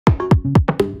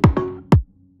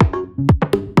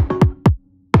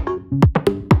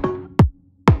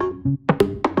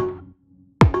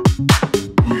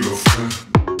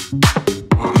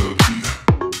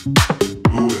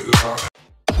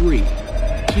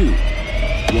2,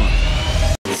 1.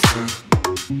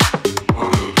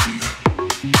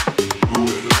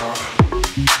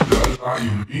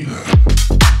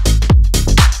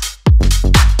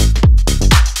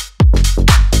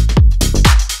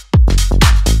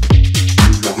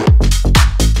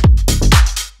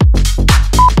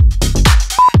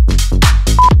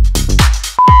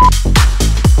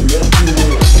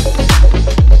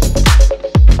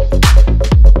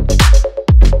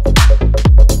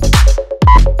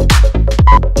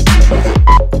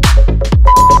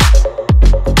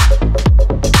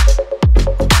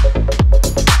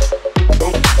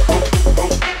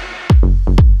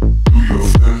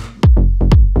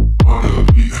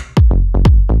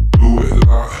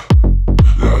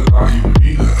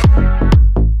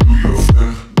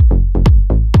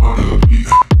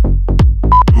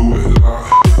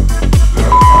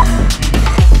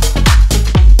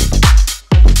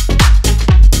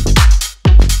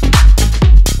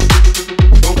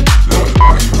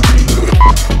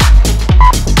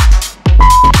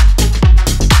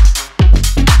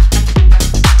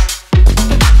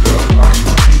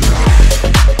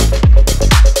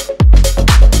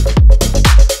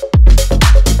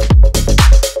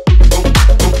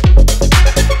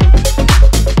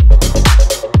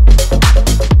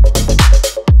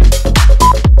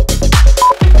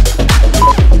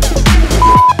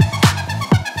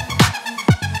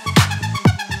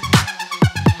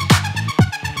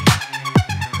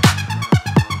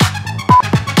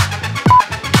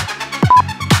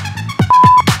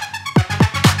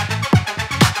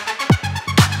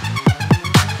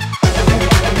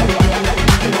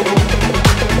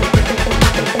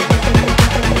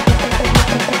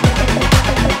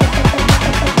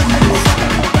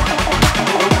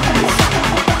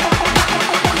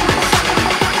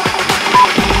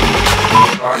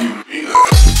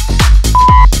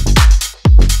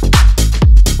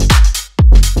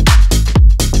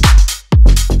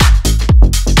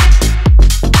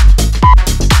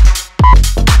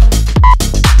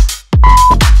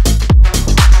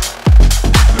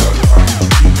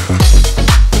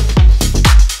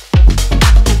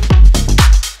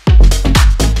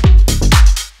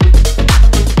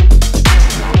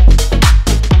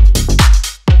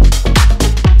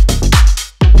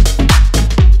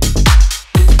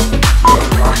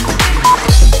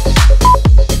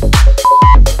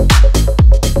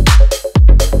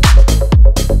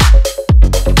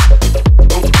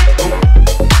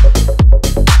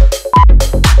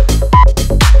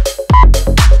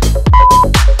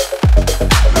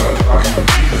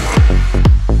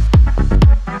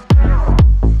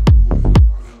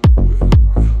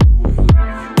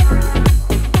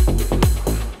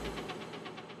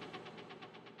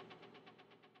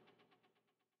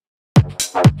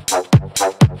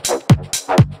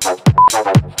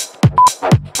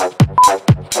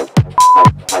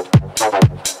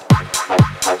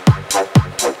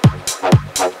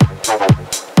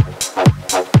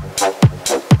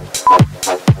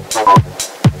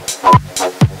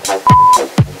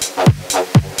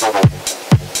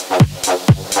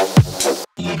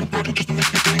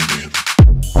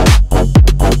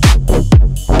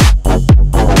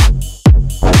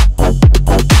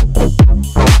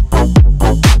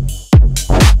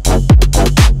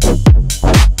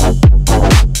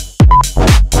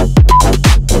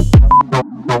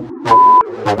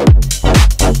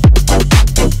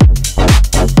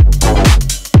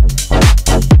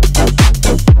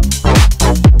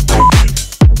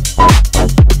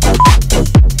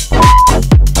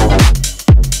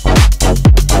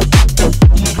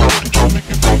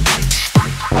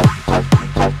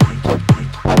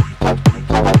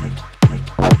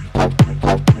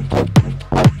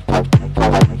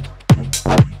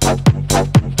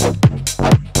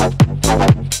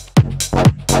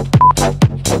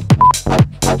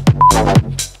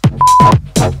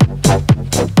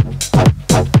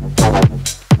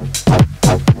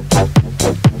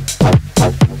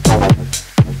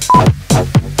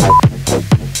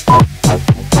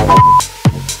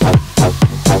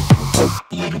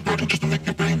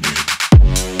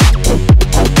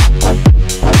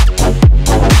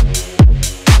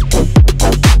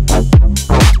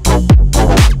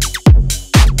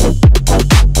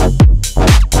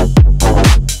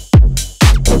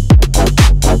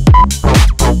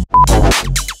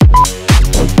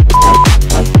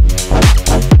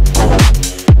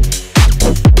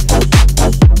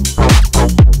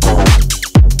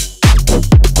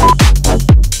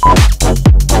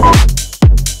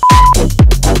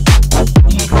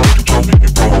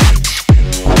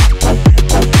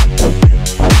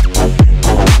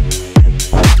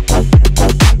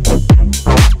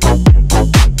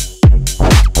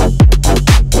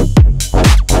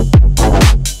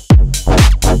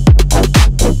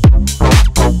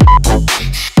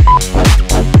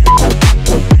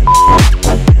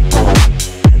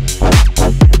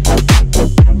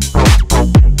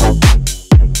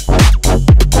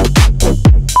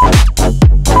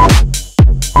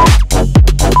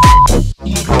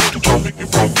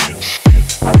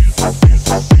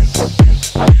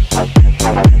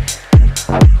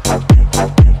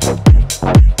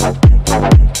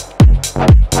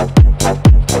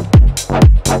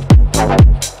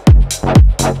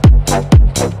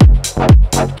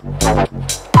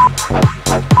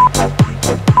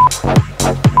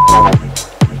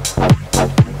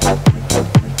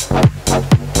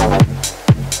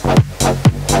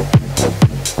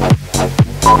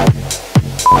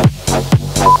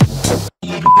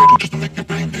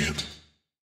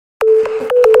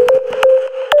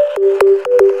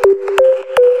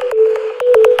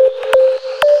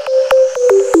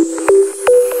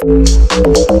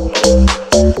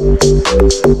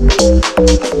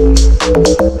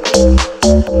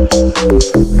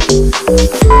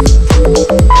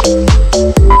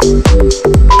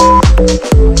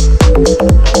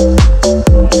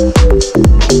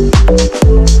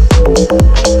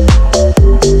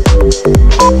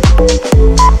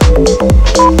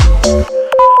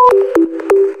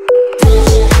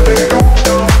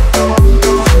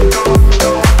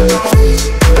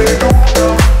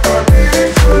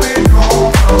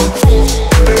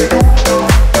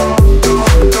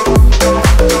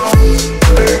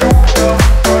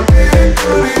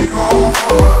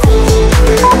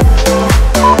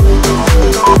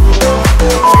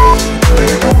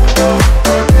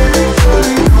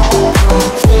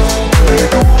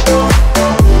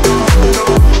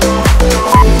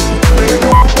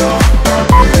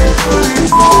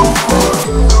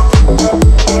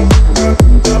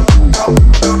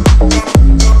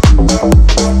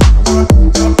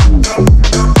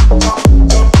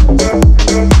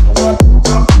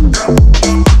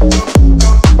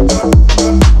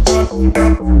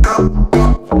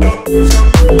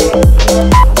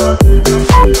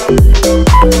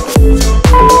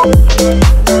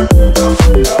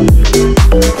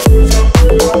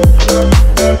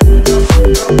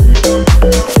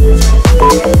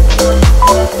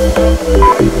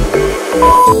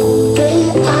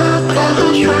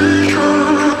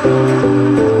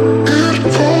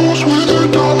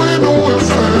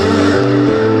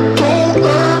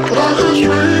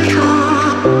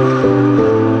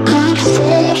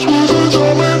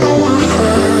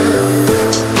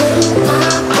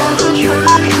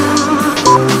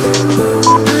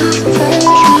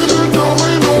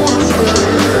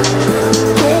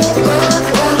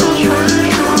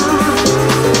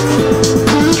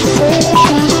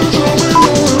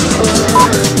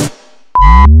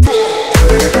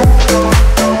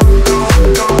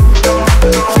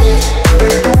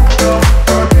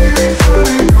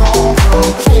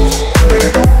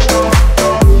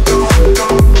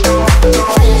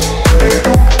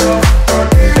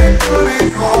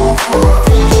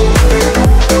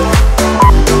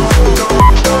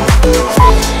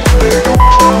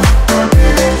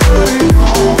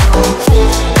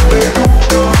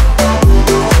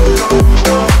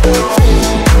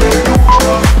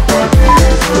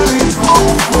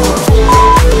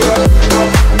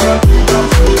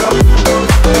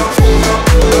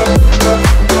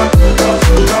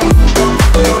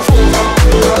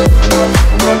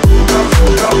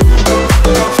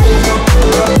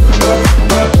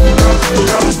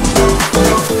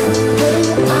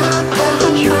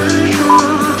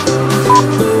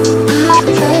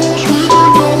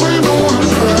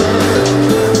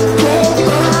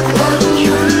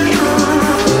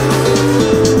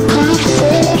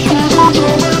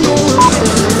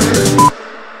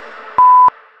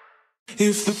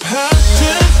 If the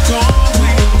passion's gone, we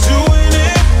are doing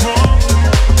it wrong.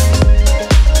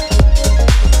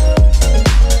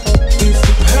 If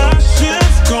the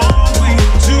passion's gone, we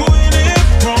are doing it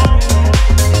wrong.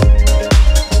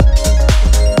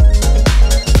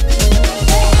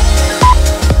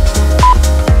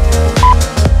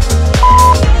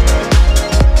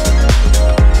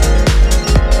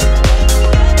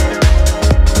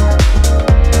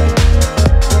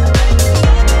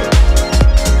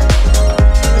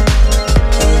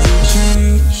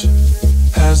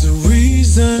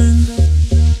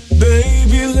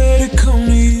 Baby, let it come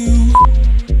to you.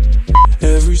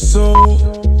 Every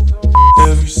soul,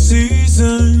 every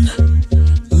season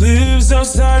lives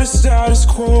outside of status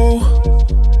quo.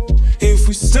 If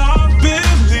we stop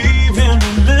believing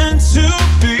we're meant to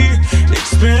be,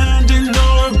 expanding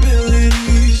our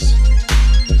abilities.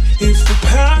 If the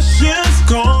passion's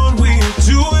gone, we are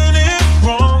doing it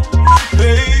wrong.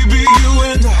 Baby, you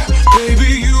and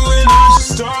I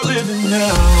should start living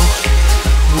now.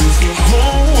 With the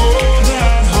whole world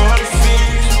at our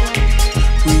feet,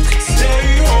 we could stay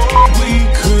or we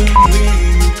could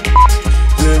leave.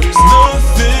 There is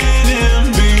nothing in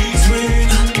between.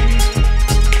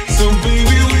 So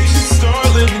baby, we should start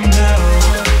living now.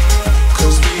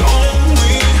 'Cause we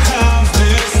only have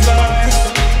this life.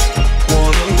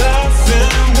 Wanna laugh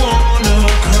and wanna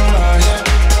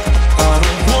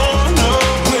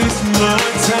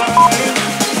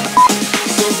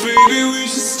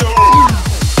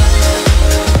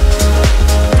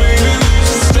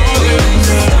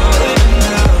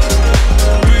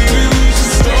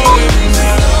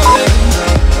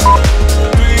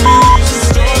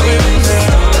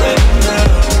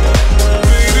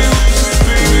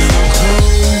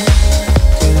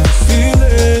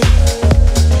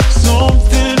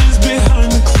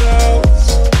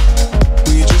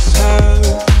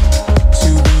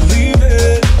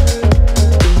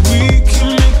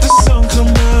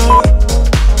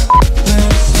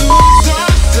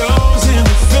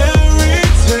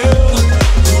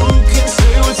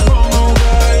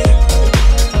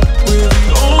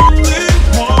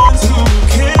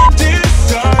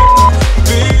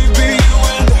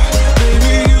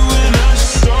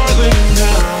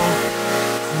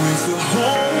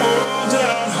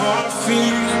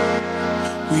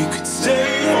We could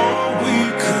stay or we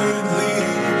could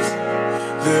leave.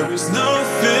 There is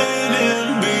nothing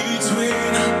in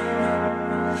between.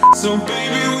 So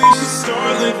baby, we should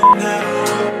start living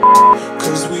now.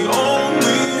 'Cause we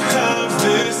only have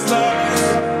this life.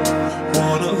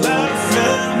 Wanna laugh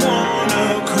and wanna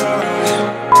cry.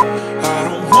 I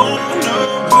don't wanna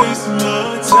waste my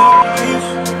time.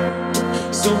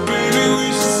 So baby, we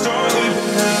should start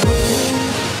living now.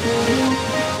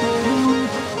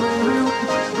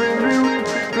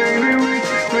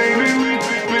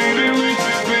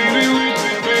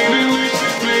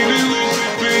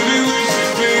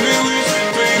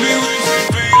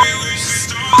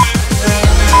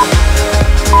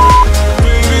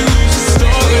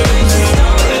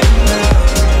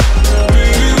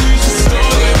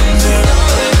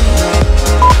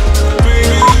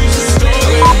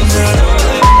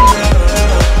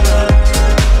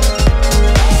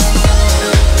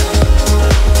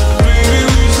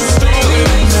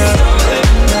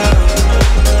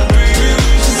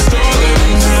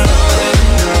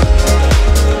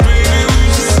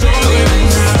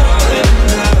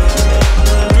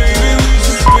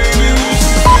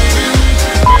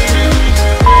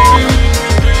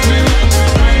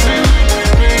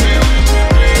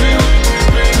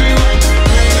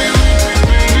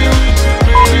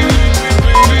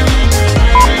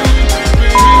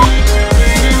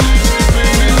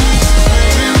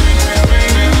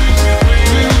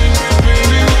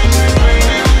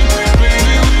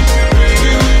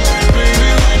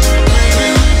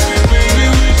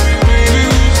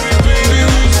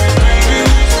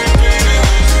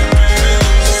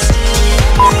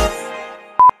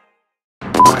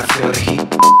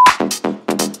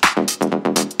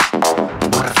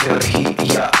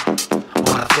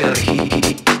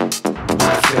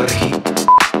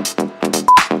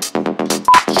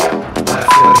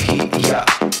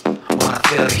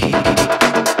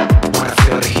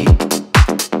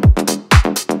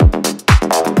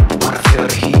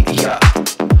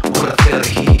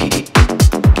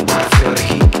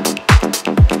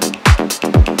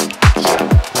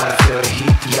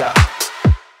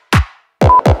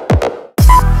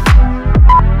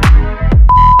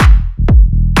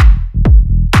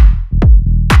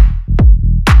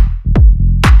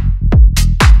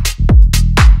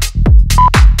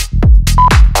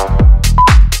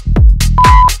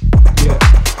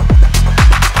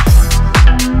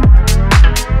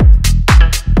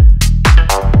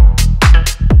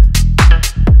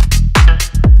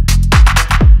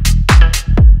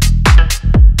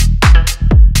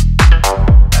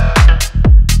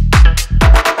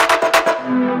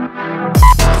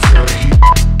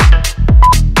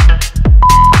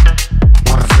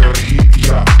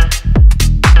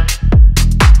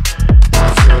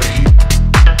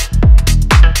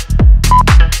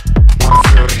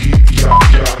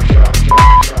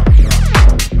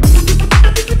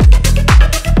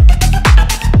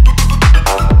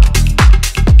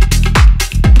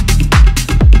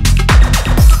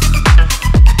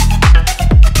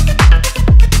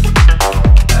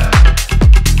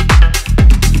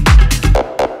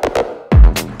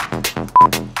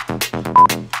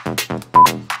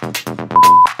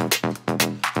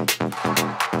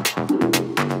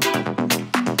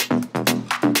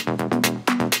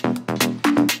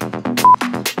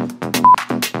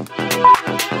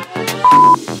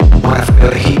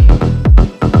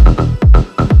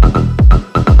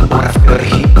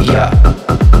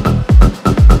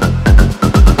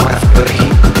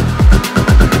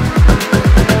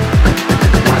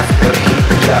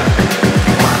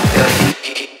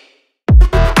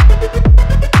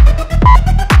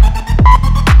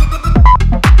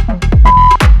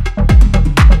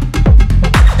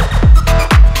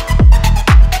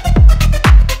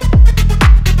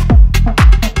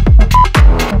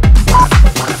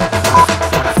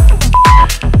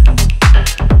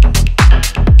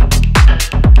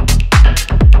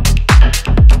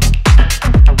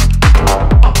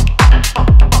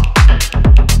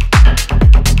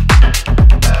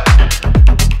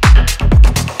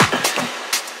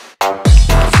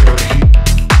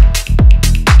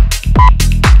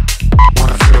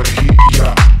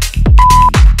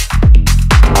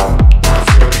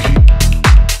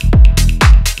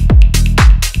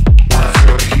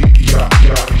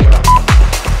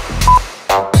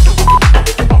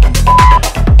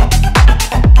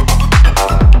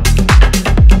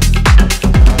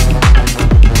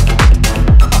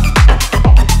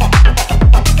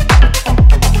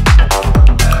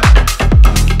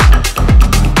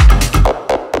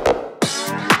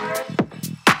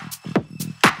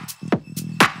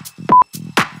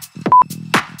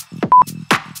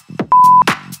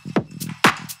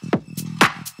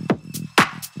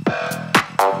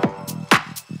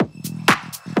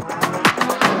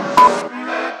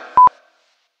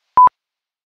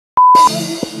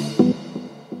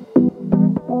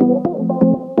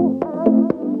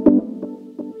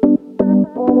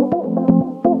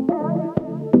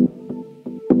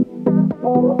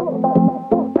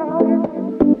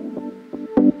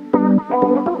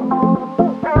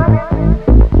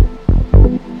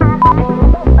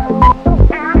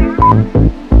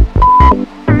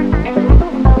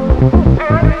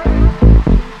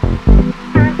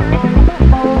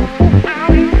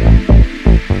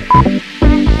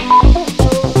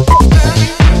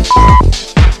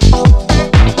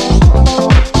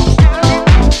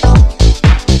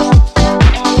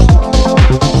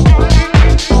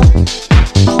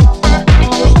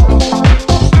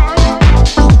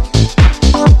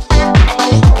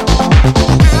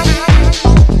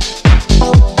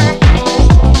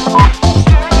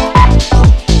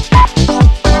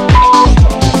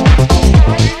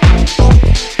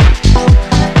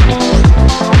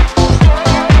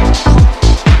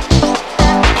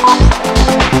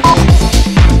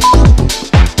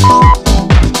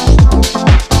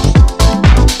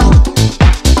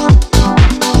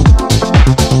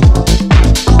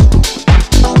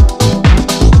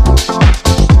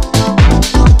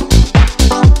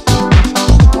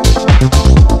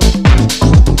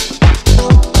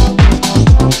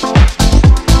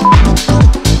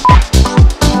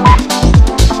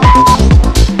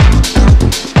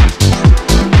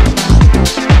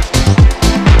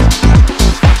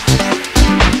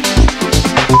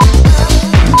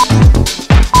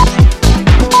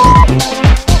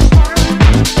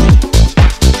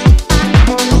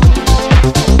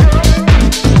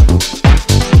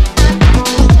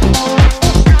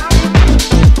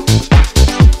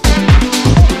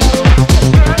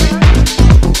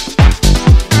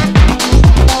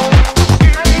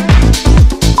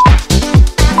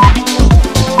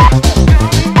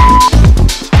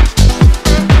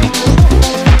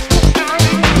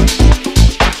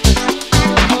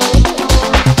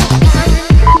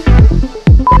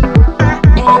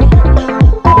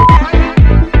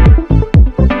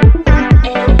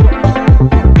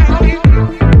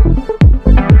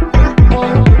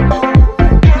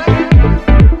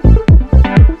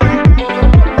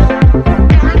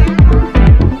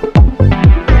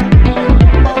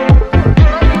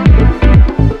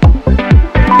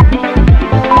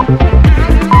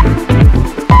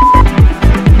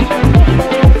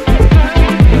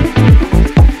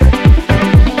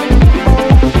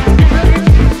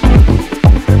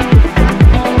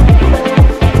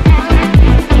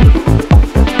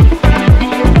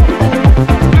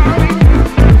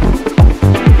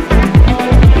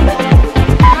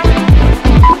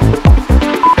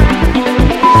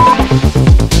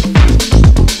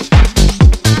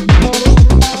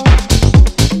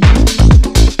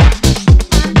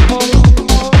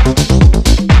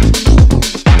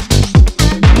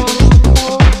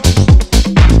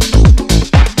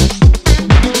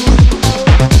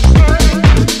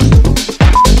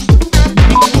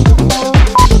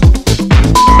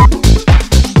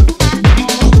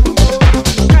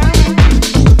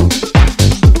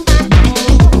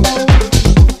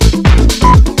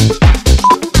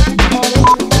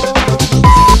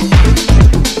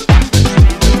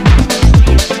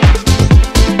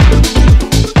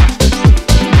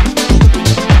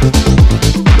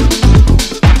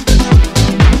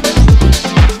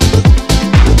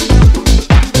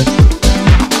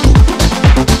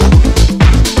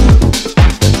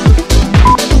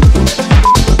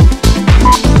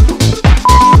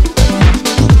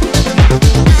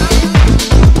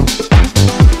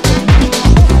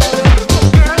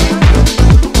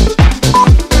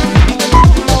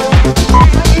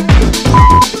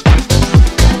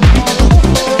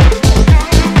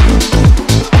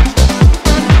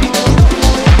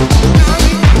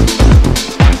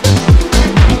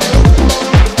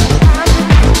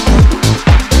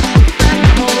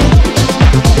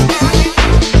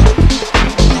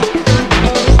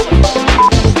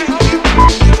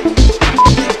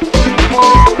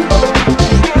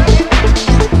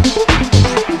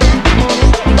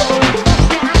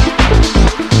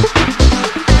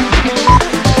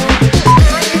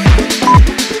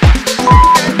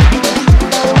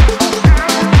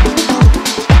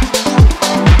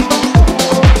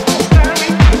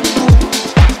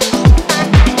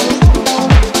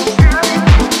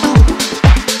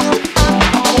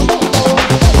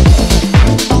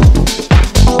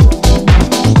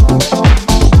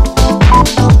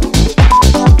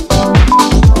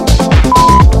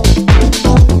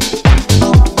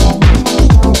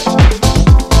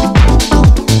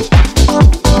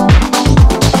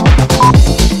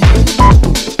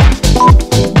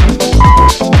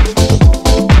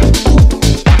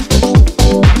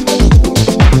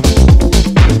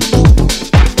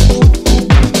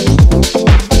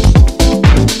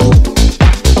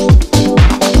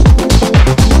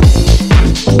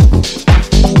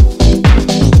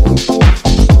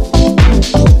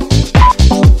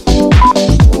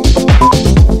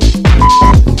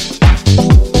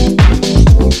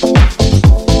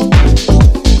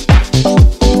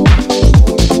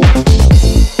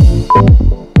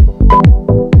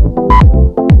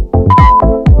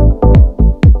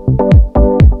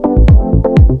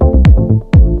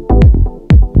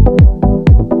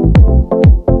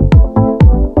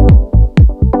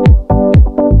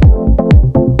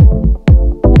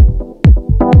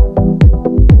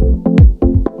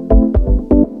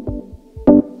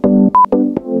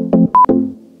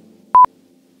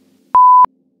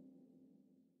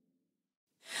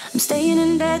 staying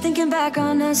in bed, thinking back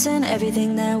on us and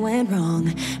everything that went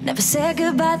wrong. Never said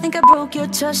goodbye, think I broke your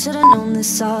trust. Should've known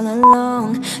this all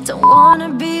along. Don't wanna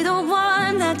be the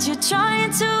one that you're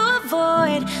trying to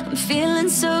avoid. I'm feeling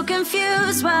so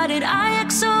confused, why did I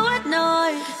act so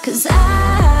annoyed? 'Cause I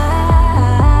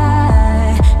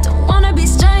don't wanna be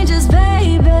strangers,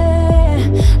 baby.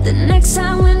 The next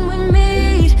time when we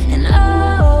meet, and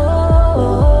oh,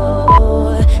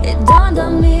 it dawned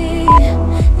on me.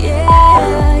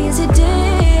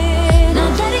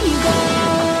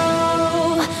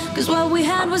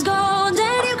 Was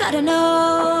golden, you gotta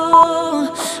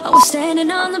know. I was standing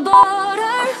on the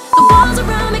border. The walls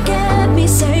around me kept me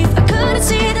safe. I couldn't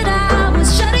see that I was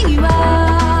shutting you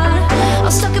out. I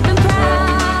was stuck up in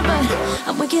pride, but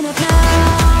I'm waking up now.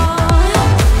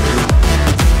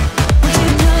 Want you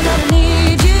to know that I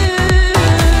need you.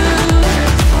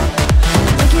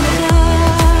 I'm waking up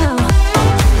now.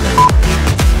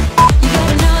 You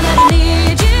gotta know that I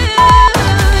need you.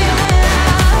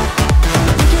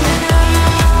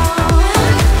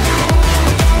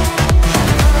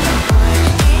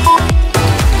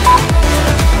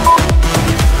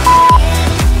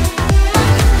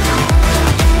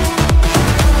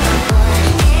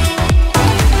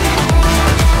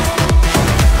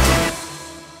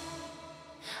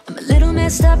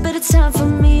 Up, but it's time for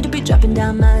me to be dropping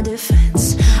down my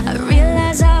defense. I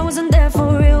realize I wasn't there for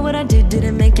real. What I did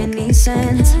didn't make any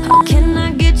sense. How can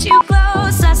I get you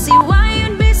close? I see why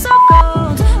you'd be so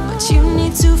cold, but you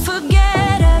need to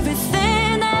forget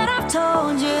everything that I've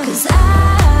told you. 'Cause I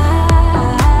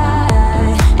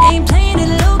ain't playing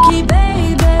it low-key,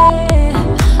 baby.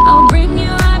 I'll bring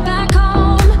you right back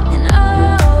home. And oh,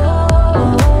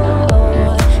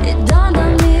 it dawned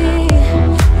on me.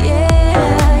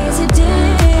 Yeah, yes it did.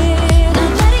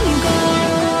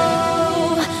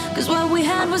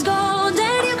 Was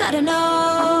golden, you gotta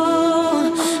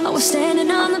know. I was standing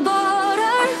on the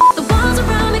border. The walls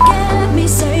around me kept me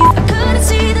safe. I couldn't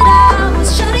see that I was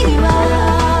shutting you out.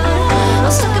 I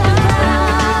was stuck up in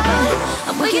pride, but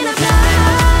I'm waking up now.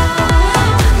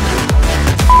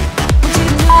 Want you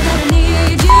to know that I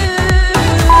need you.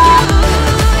 I'm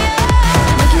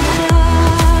waking up now.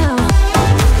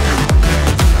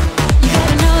 You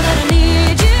gotta know that I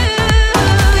need you.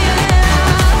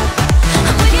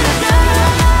 I'm waking up now.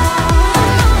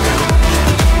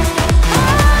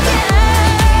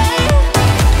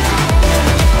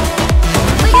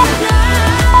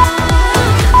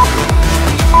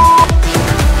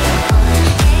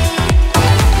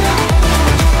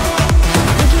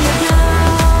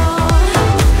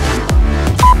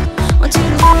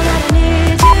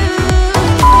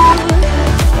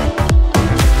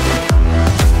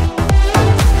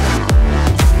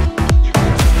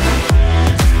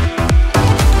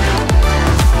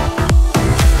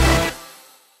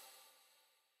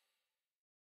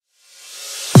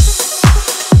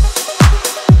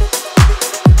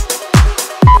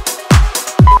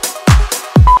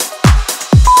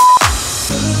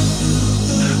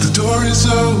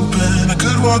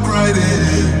 Walk right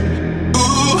in.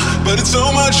 Ooh, but it's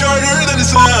so much harder than it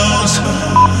sounds.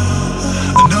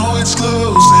 I know it's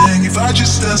closing if I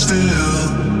just stand still.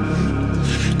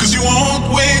 'Cause you won't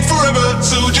wait forever,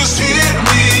 so just hear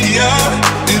me out.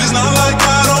 It is not like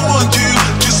I don't want you,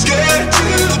 just scared to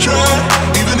try.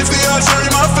 Even if the odds are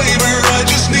in my favor, I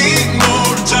just need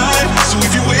more time. So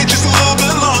if you wait just a little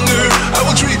bit longer, I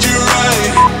will treat you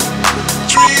right.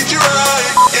 Treat you right,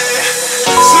 yeah.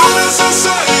 Soon as I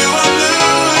saw you, I knew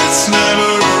it's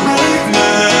never right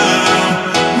now,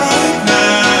 right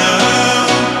now.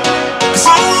 'Cause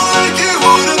someone like you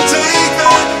wouldn't take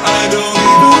that. I don't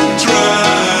even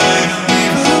try,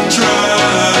 even try.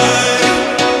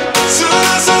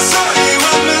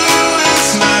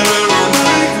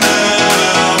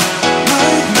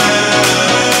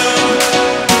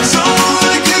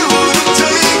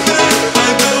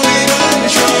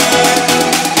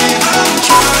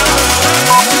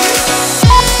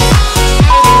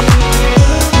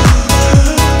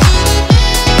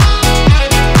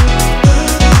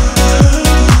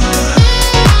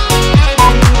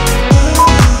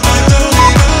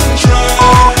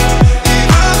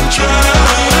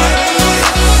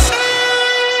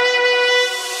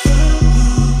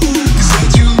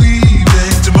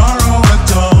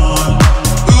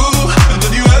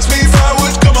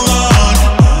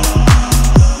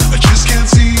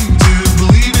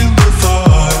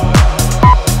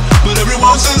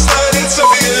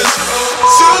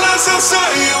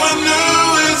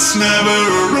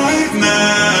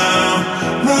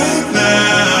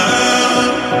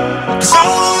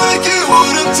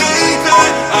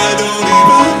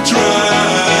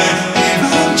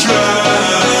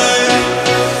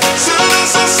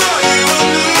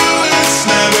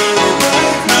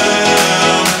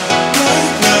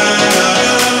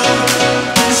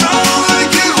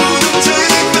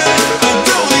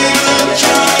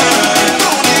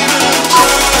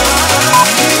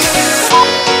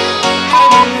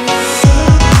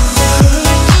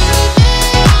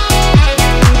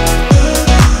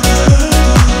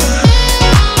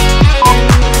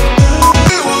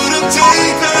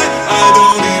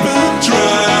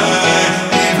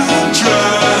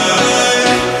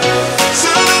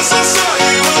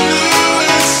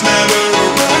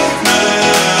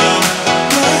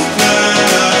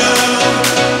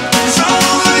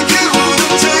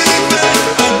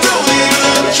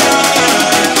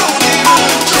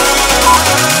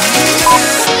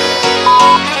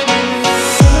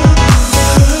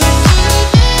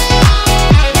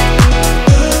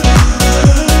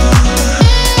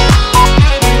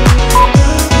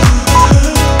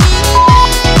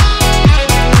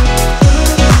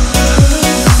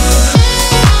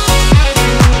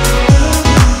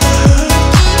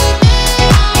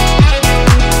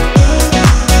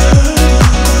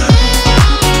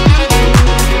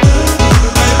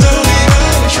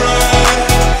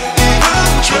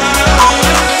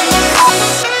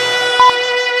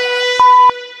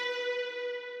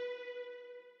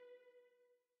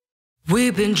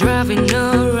 been driving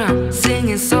around,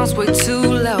 singing songs way too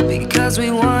loud because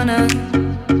we wanna.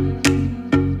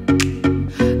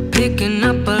 Picking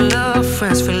up all our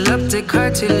friends, fill up the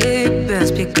car till it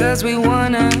bends because we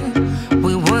wanna.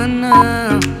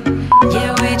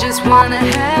 Yeah, we just wanna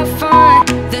have fun.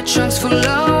 The trunk's full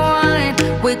of wine.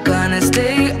 We're gonna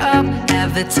stay up,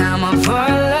 have the time of our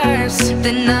lives.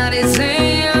 The night is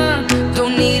in